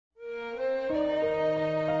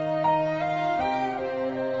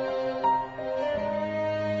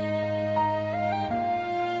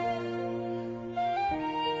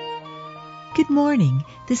Good morning.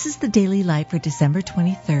 This is the Daily Light for December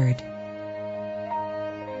 23rd.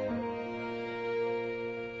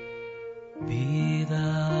 Be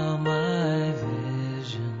thou my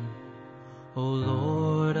vision, O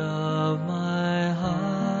Lord of my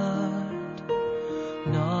heart,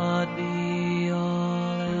 not be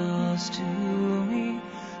all else to me,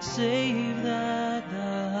 save that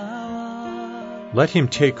thou art. Let him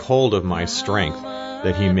take hold of my strength,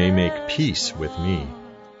 that he may make peace with me.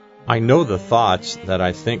 I know the thoughts that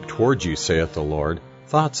I think toward you, saith the Lord,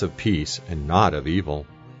 thoughts of peace and not of evil.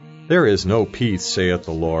 There is no peace, saith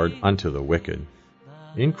the Lord, unto the wicked.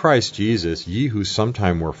 In Christ Jesus ye who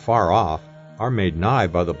sometime were far off are made nigh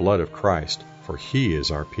by the blood of Christ, for he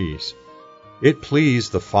is our peace. It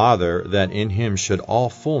pleased the Father that in him should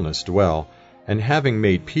all fullness dwell, and having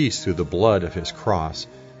made peace through the blood of his cross,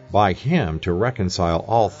 by him to reconcile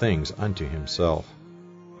all things unto himself.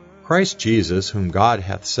 Christ Jesus, whom God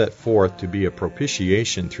hath set forth to be a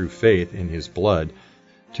propitiation through faith in his blood,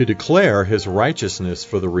 to declare his righteousness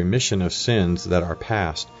for the remission of sins that are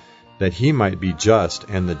past, that he might be just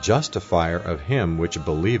and the justifier of him which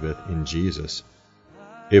believeth in Jesus.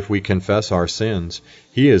 If we confess our sins,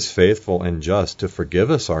 he is faithful and just to forgive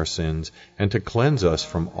us our sins and to cleanse us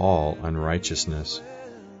from all unrighteousness.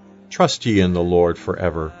 Trust ye in the Lord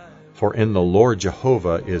forever, for in the Lord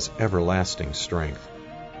Jehovah is everlasting strength.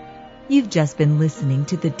 You've just been listening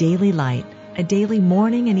to the Daily Light, a daily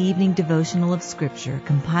morning and evening devotional of Scripture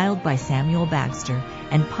compiled by Samuel Bagster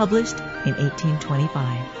and published in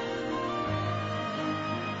 1825.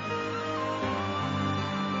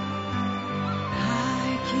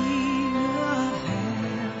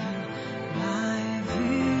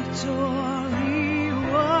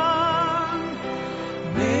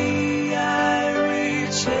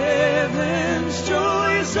 Heaven's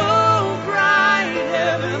joy so bright,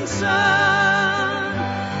 heaven's sun,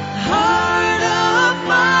 heart of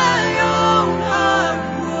my own heart,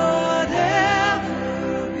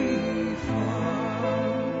 whatever befall,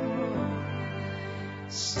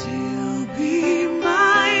 still be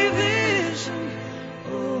my vision,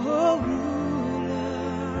 O ruler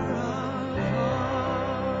of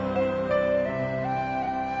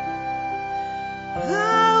all.